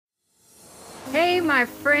Hey, my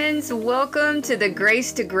friends, welcome to the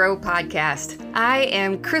Grace to Grow podcast. I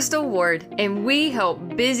am Crystal Ward, and we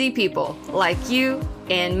help busy people like you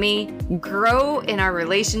and me grow in our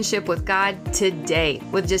relationship with God today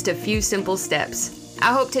with just a few simple steps.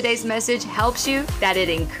 I hope today's message helps you, that it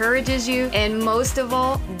encourages you, and most of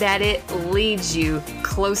all, that it leads you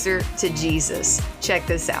closer to Jesus. Check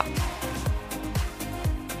this out.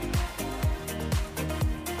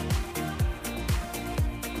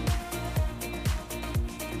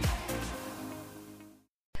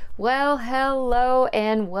 Well, hello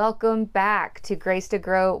and welcome back to Grace to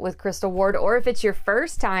Grow with Crystal Ward. Or if it's your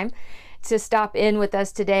first time to stop in with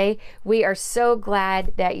us today, we are so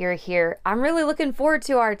glad that you're here. I'm really looking forward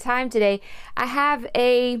to our time today. I have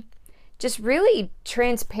a just really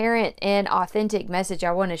transparent and authentic message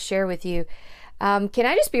I want to share with you. Can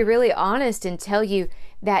I just be really honest and tell you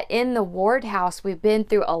that in the Ward House, we've been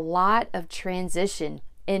through a lot of transition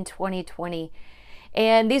in 2020.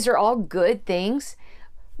 And these are all good things.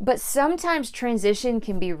 But sometimes transition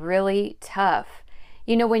can be really tough.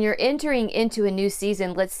 You know, when you're entering into a new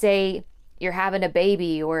season, let's say you're having a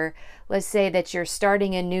baby, or let's say that you're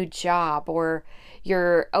starting a new job, or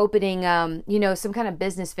you're opening, some kind of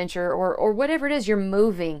business venture, or whatever it is, you're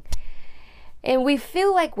moving. And we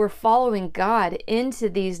feel like we're following God into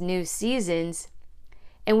these new seasons,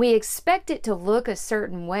 and we expect it to look a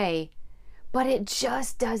certain way, but it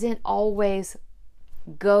just doesn't always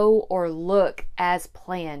go or look as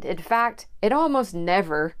planned. In fact, it almost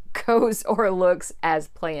never goes or looks as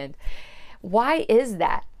planned. Why is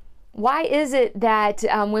that? Why is it that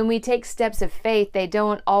when we take steps of faith, they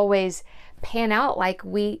don't always pan out like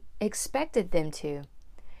we expected them to?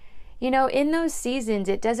 You know, in those seasons,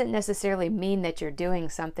 it doesn't necessarily mean that you're doing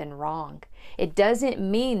something wrong. It doesn't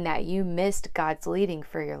mean that you missed God's leading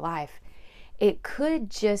for your life. It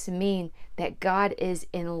could just mean that God is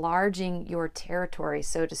enlarging your territory,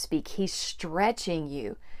 so to speak. He's stretching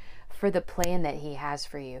you for the plan that He has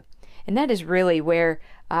for you. And that is really where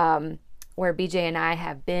BJ and I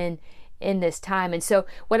have been in this time. And so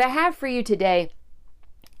what I have for you today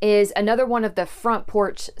is another one of the front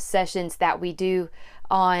porch sessions that we do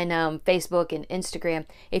on Facebook and Instagram.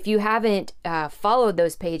 If you haven't followed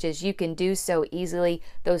those pages, you can do so easily.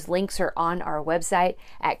 Those links are on our website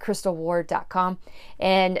at crystalward.com,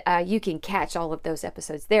 and you can catch all of those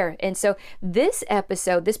episodes there. And so this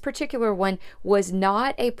episode, this particular one, was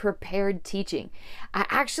not a prepared teaching. I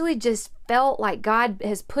actually just felt like God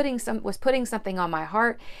was putting something on my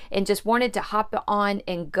heart, and just wanted to hop on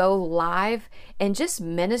and go live and just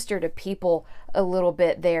minister to people a little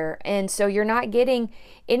bit there. And so you're not getting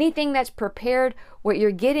anything that's prepared. What you're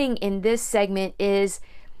getting in this segment is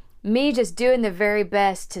me just doing the very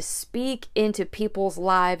best to speak into people's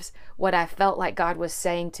lives what I felt like God was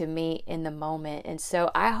saying to me in the moment. And so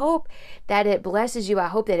I hope that it blesses you. I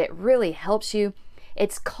hope that it really helps you.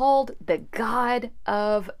 It's called the God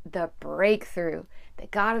of the Breakthrough. The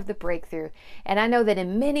God of the Breakthrough. And I know that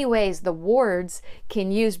in many ways the Wards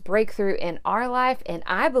can use breakthrough in our life, and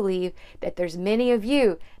I believe that there's many of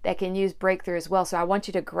you that can use breakthrough as well. So I want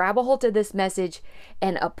you to grab a hold of this message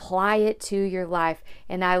and apply it to your life.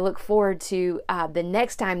 And I look forward to the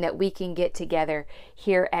next time that we can get together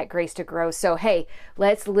here at Grace to Grow. So hey,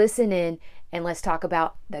 let's listen in and let's talk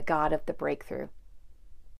about the God of the Breakthrough.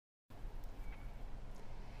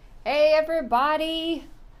 Hey everybody,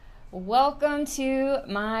 welcome to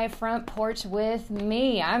my front porch with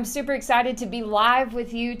me. I'm super excited to be live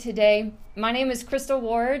with you today. My name is Crystal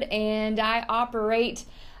Ward, and I operate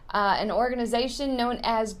an organization known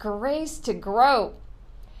as Grace to Grow.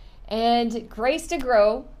 And Grace to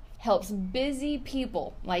Grow helps busy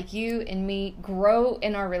people like you and me grow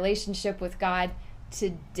in our relationship with God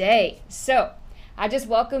today. So I just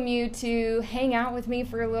welcome you to hang out with me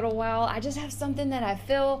for a little while. I just have something that I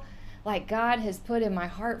feel like God has put in my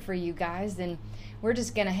heart for you guys, and we're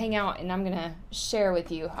just going to hang out and I'm going to share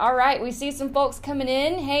with you. All right, we see some folks coming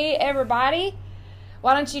in. Hey, everybody.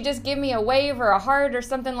 Why don't you just give me a wave or a heart or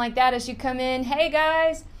something like that as you come in? Hey,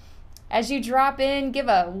 guys. As you drop in, give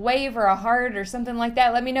a wave or a heart or something like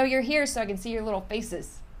that. Let me know you're here so I can see your little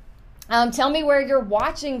faces. Tell me where you're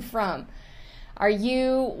watching from. Are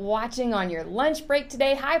you watching on your lunch break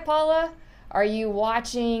today? Hi, Paula. Are you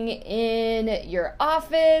watching in your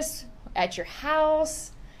office, at your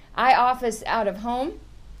house? I office out of home,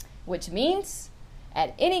 which means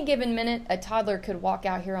at any given minute, a toddler could walk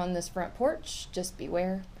out here on this front porch. Just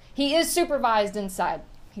beware. He is supervised inside.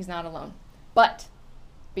 He's not alone. But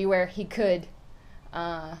beware, he could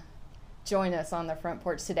join us on the front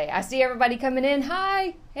porch today. I see everybody coming in.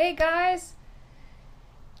 Hi. Hey, guys.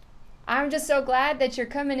 I'm just so glad that you're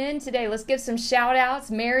coming in today. Let's give some shout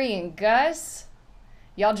outs. Mary and Gus.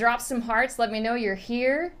 Y'all drop some hearts. Let me know you're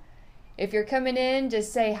here. If you're coming in,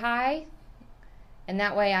 just say hi. And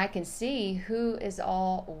that way I can see who is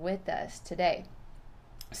all with us today.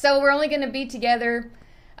 So we're only going to be together,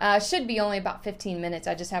 should be only about 15 minutes.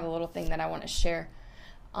 I just have a little thing that I want to share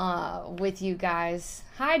with you guys.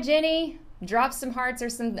 Hi, Jenny. Drop some hearts or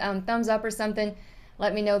some thumbs up or something.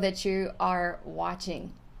 Let me know that you are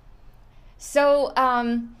watching. So,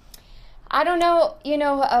 I don't know,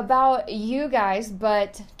 about you guys,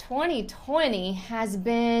 but 2020 has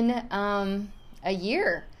been a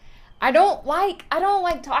year. I don't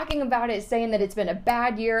like talking about it, saying that it's been a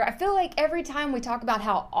bad year. I feel like every time we talk about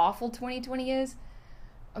how awful 2020 is,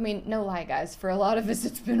 I mean, no lie, guys, for a lot of us,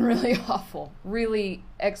 it's been really awful, really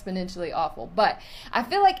exponentially awful. But I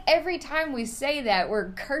feel like every time we say that,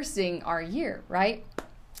 we're cursing our year, right?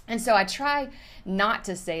 And so I try not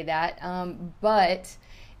to say that, but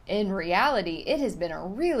in reality, it has been a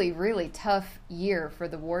really, really tough year for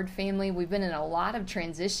the Ward family. We've been in a lot of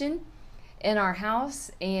transition in our house,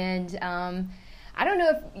 and I don't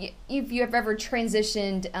know if you have ever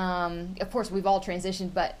transitioned. Of course, we've all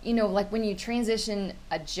transitioned, but like when you transition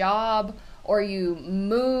a job or you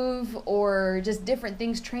move or just different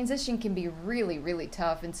things, transition can be really, really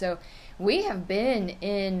tough. And so we have been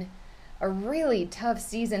in a really tough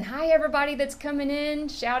season. Hi, everybody that's coming in.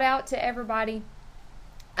 Shout out to everybody.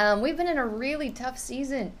 We've been in a really tough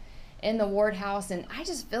season in the Ward house, and I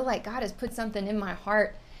just feel like God has put something in my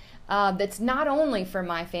heart that's not only for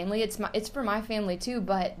my family, it's for my family too,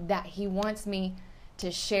 but that He wants me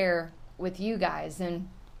to share with you guys. And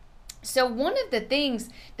so one of the things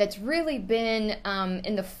that's really been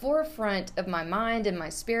in the forefront of my mind and my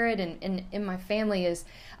spirit and in my family is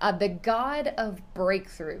the God of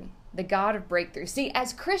breakthrough. The God of breakthrough. See,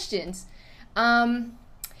 as Christians,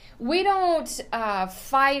 we don't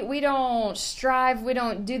fight, we don't strive, we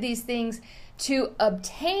don't do these things to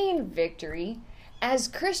obtain victory. As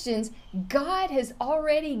Christians, God has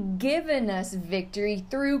already given us victory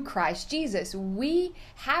through Christ Jesus. We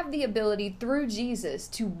have the ability through Jesus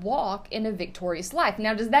to walk in a victorious life.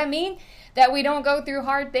 Now, does that mean that we don't go through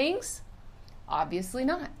hard things? Obviously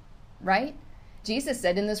not, right? Jesus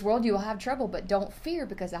said, in this world you will have trouble, but don't fear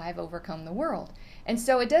because I have overcome the world. And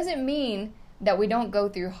so it doesn't mean that we don't go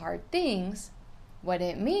through hard things. What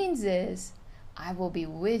it means is, I will be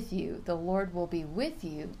with you. The Lord will be with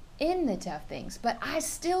you in the tough things. But I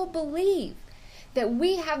still believe that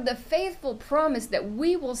we have the faithful promise that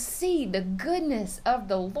we will see the goodness of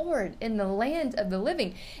the Lord in the land of the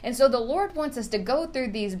living. And so the Lord wants us to go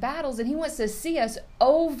through these battles, and He wants to see us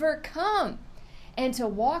overcome and to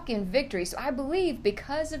walk in victory. So I believe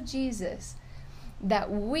because of Jesus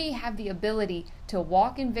that we have the ability to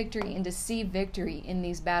walk in victory and to see victory in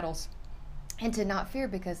these battles and to not fear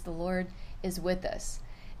because the Lord is with us.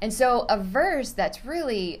 And so a verse that's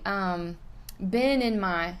really been in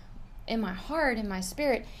my heart, in my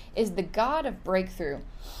spirit, is the God of breakthrough.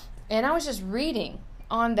 And I was just reading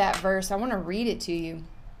on that verse. I want to read it to you.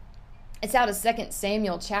 It's out of 2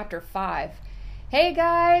 Samuel chapter 5. Hey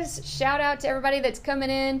guys, shout out to everybody that's coming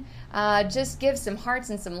in. Just give some hearts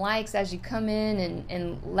and some likes as you come in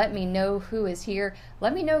and let me know who is here.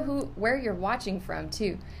 Let me know where you're watching from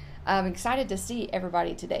too. I'm excited to see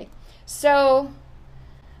everybody today. So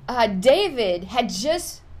David had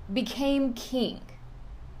just became king.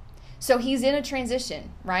 So he's in a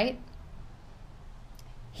transition, right?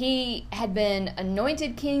 He had been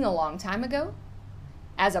anointed king a long time ago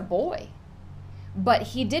as a boy. But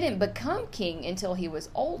he didn't become king until he was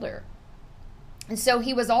older. And so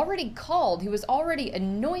he was already called, he was already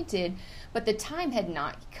anointed, but the time had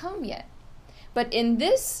not come yet. But in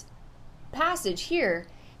this passage here,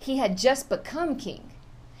 he had just become king.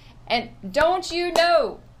 And don't you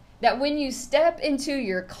know that when you step into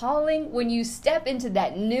your calling, when you step into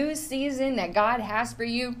that new season that God has for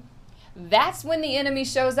you, that's when the enemy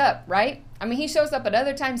shows up, right? I mean, he shows up at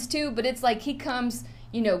other times too, but it's like he comes,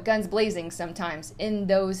 guns blazing sometimes in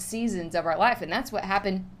those seasons of our life. And that's what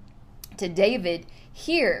happened to David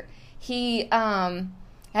here. He when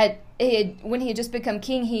he had just become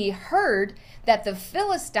king, he heard that the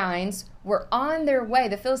Philistines were on their way.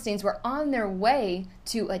 The Philistines were on their way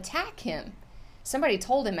to attack him. Somebody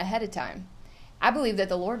told him ahead of time. I believe that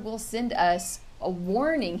the Lord will send us a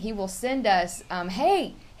warning. He will send us,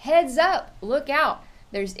 hey, heads up, look out.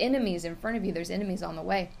 There's enemies in front of you. There's enemies on the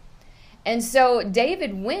way. And so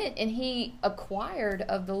David went and he inquired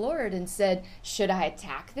of the Lord and said, should I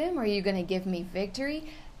attack them? Are you going to give me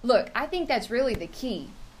victory? Look, I think that's really the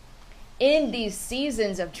key in these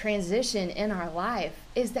seasons of transition in our life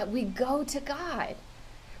is that we go to God.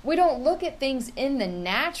 We don't look at things in the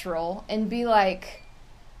natural and be like,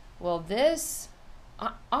 well, this,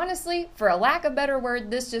 honestly, for a lack of a better word,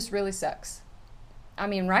 this just really sucks. I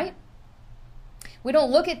mean, right? We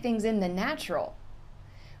don't look at things in the natural.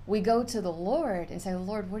 We go to the Lord and say,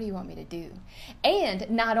 Lord, what do you want me to do? And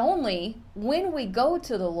not only when we go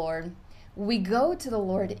to the Lord, we go to the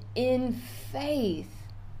Lord in faith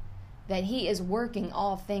that he is working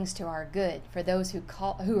all things to our good for those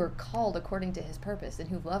who are called according to his purpose and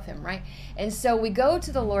who love him, right? And so we go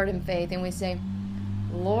to the Lord in faith and we say,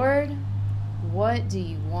 Lord, what do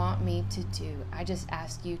you want me to do? I just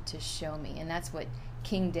ask you to show me. And that's what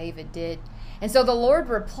King David did. And so the Lord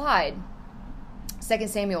replied, 2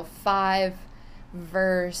 Samuel 5,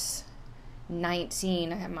 verse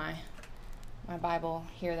 19. I have my Bible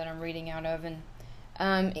here that I'm reading out of.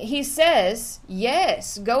 And he says,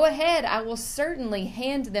 yes, go ahead. I will certainly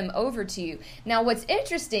hand them over to you. Now, what's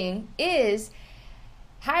interesting is,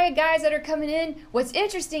 hi, guys that are coming in. What's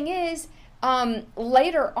interesting is,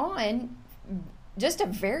 later on, just a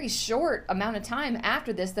very short amount of time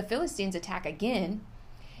after this, the Philistines attack again.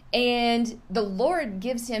 And the Lord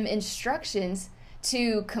gives him instructions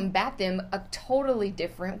to combat them a totally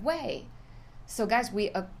different way. So guys,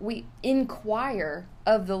 we inquire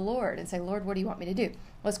of the Lord and say, Lord, what do you want me to do?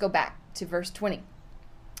 Let's go back to verse 20.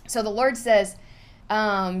 So the Lord says,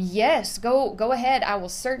 yes, go ahead. I will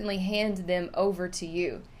certainly hand them over to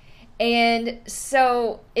you. And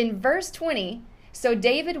so in verse 20, so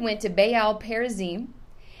David went to Baal Perazim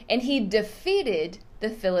and he defeated the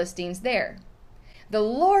Philistines there. The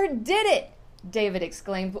Lord did it, David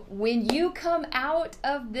exclaimed. When you come out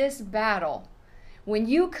of this battle,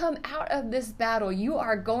 you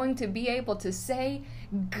are going to be able to say,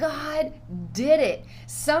 God did it.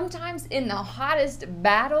 Sometimes in the hottest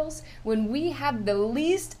battles, when we have the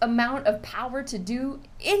least amount of power to do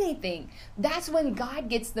anything, that's when God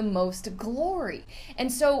gets the most glory. And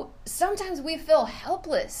so sometimes we feel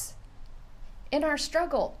helpless in our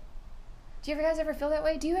struggle. Do you guys ever feel that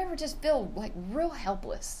way? Do you ever just feel like real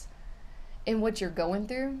helpless in what you're going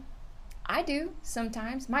through? I do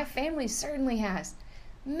sometimes. My family certainly has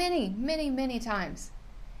many, many, many times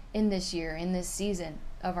in this year, in this season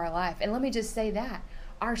of our life. And let me just say that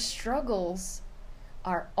our struggles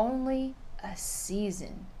are only a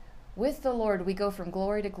season. With the Lord, we go from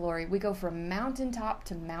glory to glory. We go from mountaintop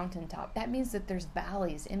to mountaintop. That means that there's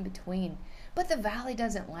valleys in between. But the valley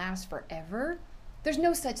doesn't last forever. There's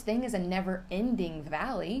no such thing as a never-ending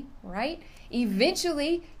valley, right?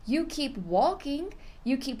 Eventually, you keep walking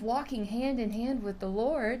hand in hand with the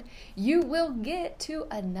Lord, you will get to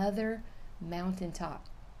another mountaintop.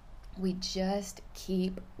 We just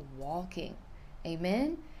keep walking.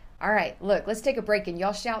 Amen? All right, look, let's take a break and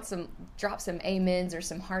y'all drop some amens or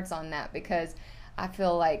some hearts on that, because I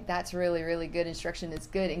feel like that's really, really good instruction. It's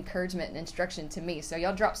good encouragement and instruction to me. So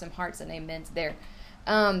y'all drop some hearts and amens there.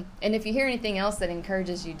 And if you hear anything else that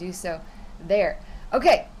encourages you, do so there.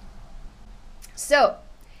 Okay. So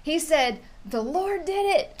he said, the Lord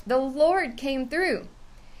did it. The Lord came through.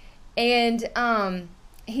 And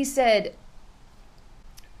he said,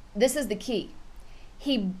 this is the key.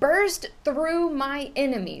 He burst through my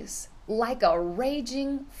enemies like a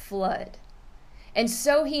raging flood. And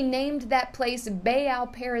so he named that place Baal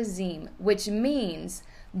Perazim, which means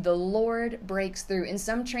the Lord breaks through. In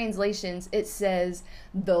some translations, it says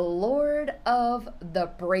the Lord of the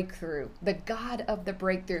breakthrough, the God of the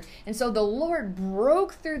breakthrough. And so the Lord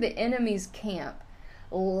broke through the enemy's camp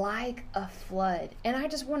like a flood. And I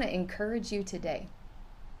just want to encourage you today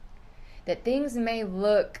that things may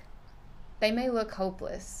look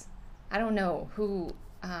hopeless. I don't know who,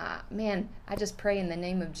 I just pray in the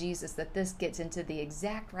name of Jesus that this gets into the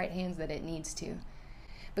exact right hands that it needs to.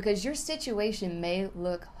 Because your situation may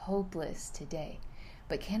look hopeless today.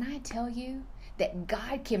 But can I tell you that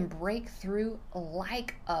God can break through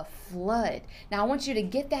like a flood? Now I want you to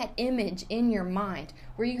get that image in your mind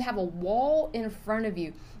where you have a wall in front of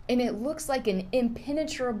you and it looks like an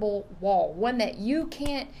impenetrable wall. One that you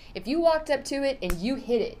can't, if you walked up to it and you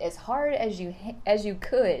hit it as hard as you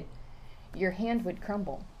could, your hand would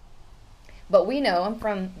crumble. But we know, I'm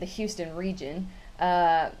from the Houston region.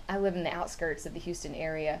 I live in the outskirts of the Houston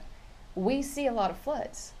area. We see a lot of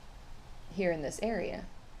floods here in this area.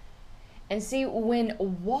 And see, when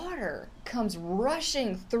water comes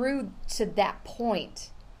rushing through to that point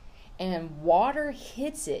and water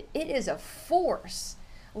hits it, it is a force.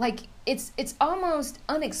 Like it's almost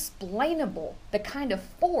unexplainable, the kind of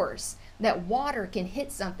force that water can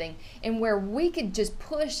hit something, and where we could just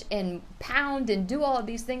push and pound and do all of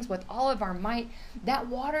these things with all of our might, that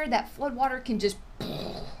water, that flood water can just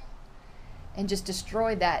and just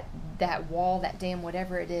destroy that wall, that dam,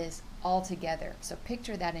 whatever it is, altogether. So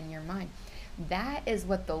picture that in your mind. That is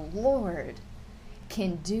what the Lord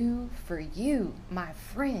can do for you, my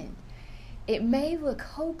friend. It may look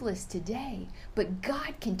hopeless today, but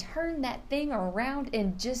God can turn that thing around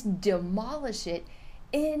and just demolish it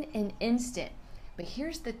in an instant. But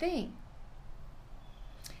here's the thing.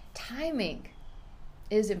 Timing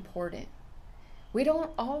is important. We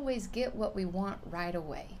don't always get what we want right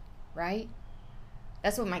away, right?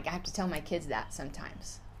 That's what I have to tell my kids that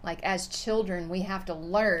sometimes. Like, as children, we have to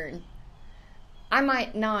learn. I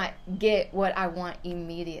might not get what I want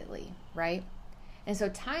immediately, right? And so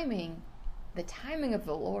the timing of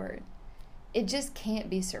the Lord, it just can't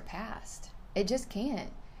be surpassed. It just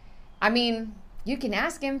can't. I mean, you can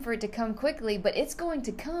ask him for it to come quickly, but it's going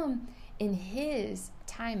to come in his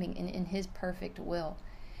timing and in his perfect will.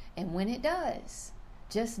 And when it does,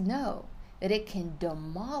 just know that it can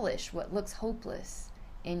demolish what looks hopeless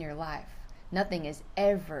in your life. Nothing is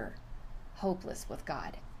ever hopeless with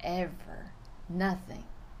God. Ever. Nothing.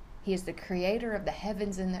 He is the creator of the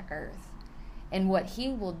heavens and the earth. And what he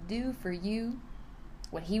will do for you,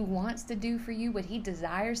 what he wants to do for you, what he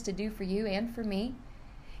desires to do for you and for me,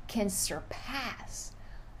 can surpass,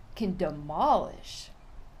 can demolish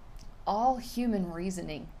all human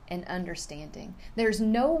reasoning and understanding. There's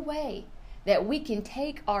no way that we can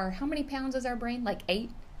take how many pounds is our brain? Like 8?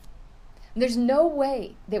 There's no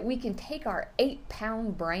way that we can take our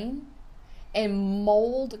 8-pound brain and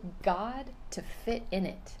mold God to fit in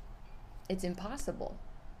it. It's impossible.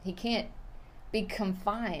 He can't be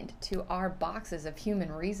confined to our boxes of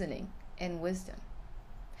human reasoning and wisdom.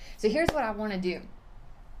 So here's what I want to do.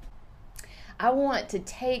 I want to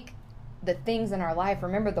take the things in our life.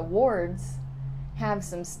 Remember, the wards have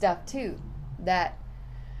some stuff too that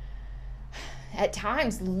at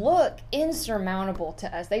times look insurmountable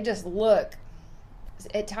to us. They just look,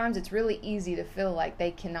 at times it's really easy to feel like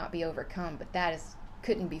they cannot be overcome, but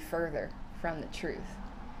couldn't be further from the truth.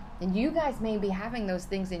 And you guys may be having those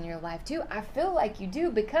things in your life too. I feel like you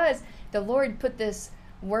do, because the Lord put this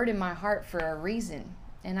word in my heart for a reason.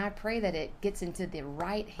 And I pray that it gets into the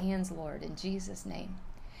right hands, Lord, in Jesus' name.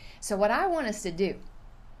 So what I want us to do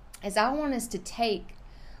is I want us to take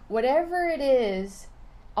whatever it is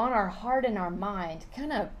on our heart and our mind,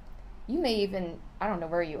 you may even, I don't know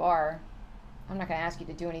where you are. I'm not going to ask you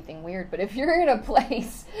to do anything weird, but if you're in a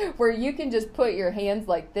place where you can just put your hands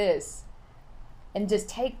like this and just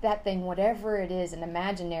take that thing, whatever it is,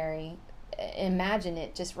 imagine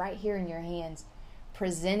it just right here in your hands,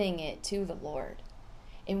 presenting it to the Lord.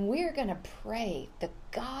 And we're going to pray the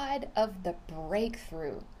God of the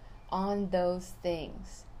breakthrough on those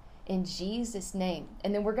things in Jesus' name.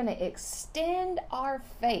 And then we're going to extend our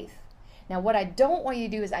faith. Now, what I don't want you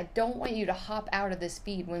to do is I don't want you to hop out of this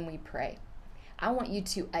feed when we pray. I want you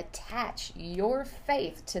to attach your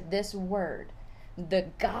faith to this word, the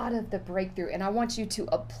God of the breakthrough. And I want you to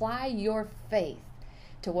apply your faith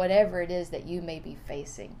to whatever it is that you may be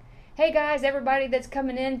facing. Hey guys, everybody that's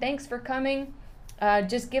coming in, thanks for coming.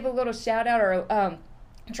 Just give a little shout out or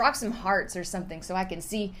drop some hearts or something so I can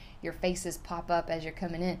see your faces pop up as you're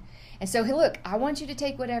coming in. And so, hey, look, I want you to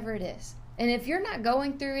take whatever it is. And if you're not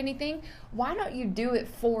going through anything, why don't you do it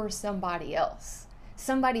for somebody else?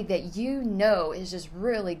 Somebody that you know is just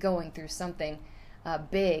really going through something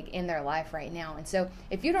big in their life right now. And so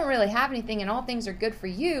if you don't really have anything and all things are good for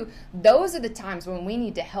you, those are the times when we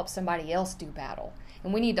need to help somebody else do battle.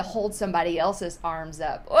 And we need to hold somebody else's arms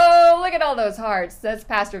up. Oh, look at all those hearts. That's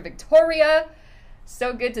Pastor Victoria.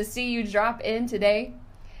 So good to see you drop in today.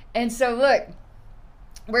 And so look,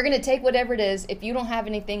 we're going to take whatever it is. If you don't have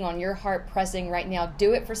anything on your heart pressing right now,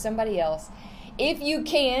 do it for somebody else. If you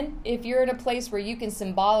can, if you're in a place where you can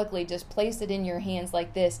symbolically just place it in your hands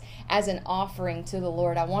like this as an offering to the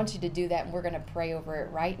Lord, I want you to do that, and we're going to pray over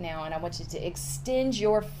it right now. And I want you to extend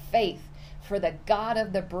your faith for the God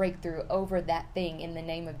of the breakthrough over that thing in the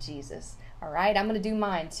name of Jesus. All right, I'm going to do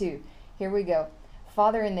mine too. Here we go.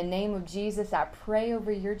 Father, in the name of Jesus, I pray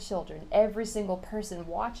over your children, every single person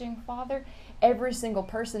watching, Father, every single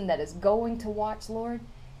person that is going to watch, Lord.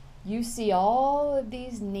 You see all of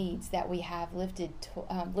these needs that we have lifted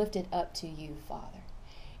up to you, Father.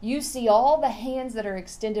 You see all the hands that are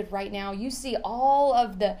extended right now. You see all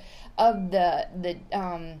of the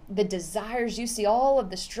desires. You see all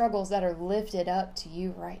of the struggles that are lifted up to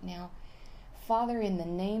you right now. Father, in the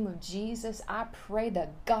name of Jesus, I pray the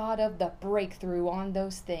God of the breakthrough on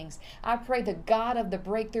those things. I pray the God of the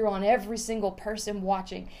breakthrough on every single person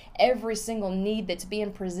watching, every single need that's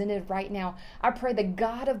being presented right now. I pray the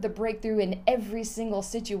God of the breakthrough in every single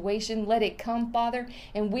situation. Let it come, Father,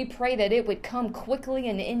 and we pray that it would come quickly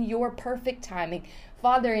and in your perfect timing.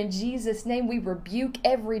 Father, in Jesus' name, we rebuke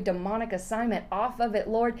every demonic assignment off of it,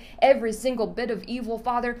 Lord. Every single bit of evil,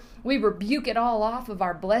 Father, we rebuke it all off of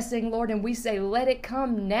our blessing, Lord, and we say, let it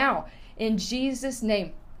come now. In Jesus'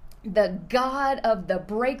 name. The God of the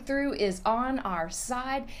breakthrough is on our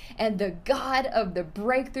side, and the God of the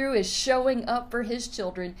breakthrough is showing up for his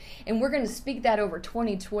children. And we're going to speak that over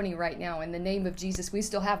 2020 right now in the name of Jesus. We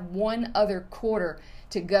still have one other quarter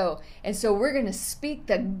to go. And so we're going to speak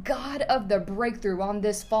the God of the breakthrough on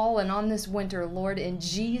this fall and on this winter, Lord, in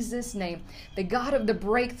Jesus' name. The God of the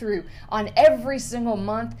breakthrough on every single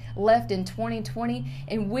month left in 2020.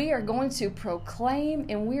 And we are going to proclaim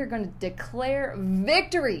and we are going to declare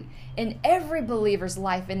victory in every believer's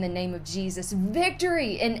life in the name of Jesus.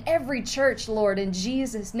 Victory in every church, Lord, in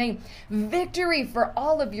Jesus' name. Victory for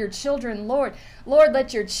all of your children, Lord. Lord,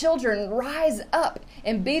 let your children rise up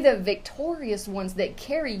and be the victorious ones that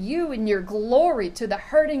carry you in your glory to the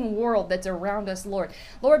hurting world that's around us, Lord.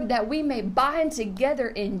 Lord, that we may bind together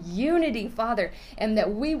in unity, Father, and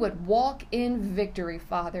that we would walk in victory,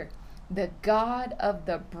 Father. The God of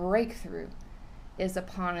the breakthrough is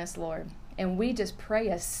upon us, Lord. And we just pray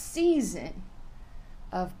a season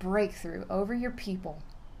of breakthrough over your people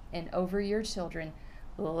and over your children.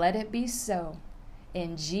 Let it be so.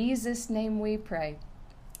 In Jesus' name we pray.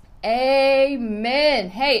 Amen.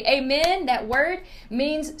 Hey, amen. That word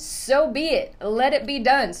means so be it. Let it be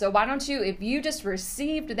done. So why don't you, if you just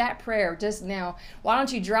received that prayer just now, why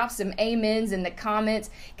don't you drop some amens in the comments?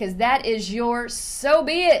 Because that is your so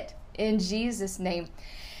be it in Jesus' name.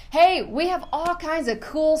 Hey, we have all kinds of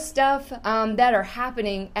cool stuff that are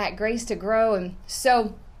happening at Grace to Grow. And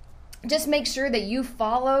so just make sure that you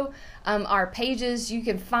follow our pages. You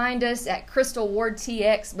can find us at Crystal Ward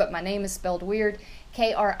TX, but my name is spelled weird,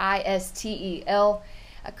 Kristel.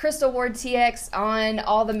 Crystal Ward TX on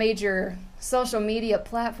all the major social media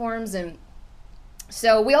platforms. And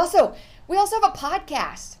so we also have a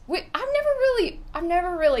podcast. I've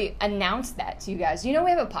never really announced that to you guys. You know, we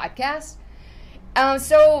have a podcast.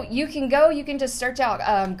 So you can just search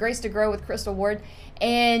out Grace to Grow with Crystal Ward,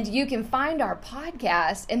 and you can find our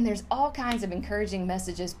podcast, and there's all kinds of encouraging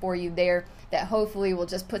messages for you there that hopefully will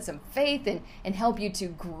just put some faith and help you to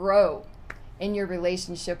grow in your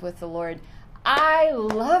relationship with the Lord. I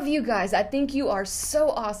love you guys. I think you are so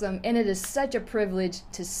awesome, and it is such a privilege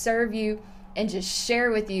to serve you and just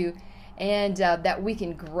share with you, and that we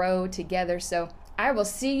can grow together. So I will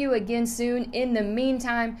see you again soon. In the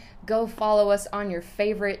meantime, go follow us on your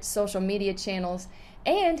favorite social media channels.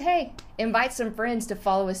 And hey, invite some friends to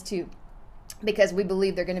follow us too, because we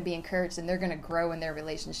believe they're going to be encouraged and they're going to grow in their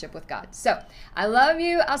relationship with God. So I love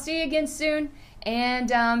you. I'll see you again soon.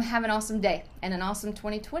 And have an awesome day and an awesome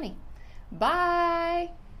 2020. Bye.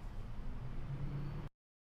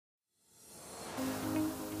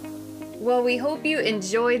 Well, we hope you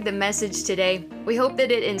enjoyed the message today. We hope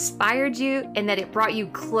that it inspired you and that it brought you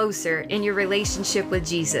closer in your relationship with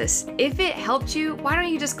Jesus. If it helped you, why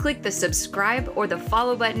don't you just click the subscribe or the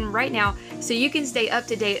follow button right now so you can stay up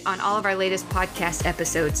to date on all of our latest podcast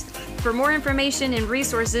episodes. For more information and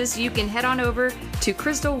resources, you can head on over to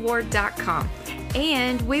crystalward.com.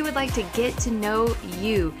 And we would like to get to know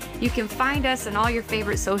you. You can find us on all your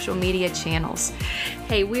favorite social media channels.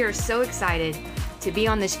 Hey, we are so excited to be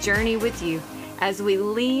on this journey with you as we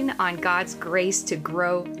lean on God's grace to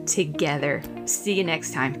grow together. See you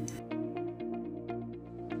next time.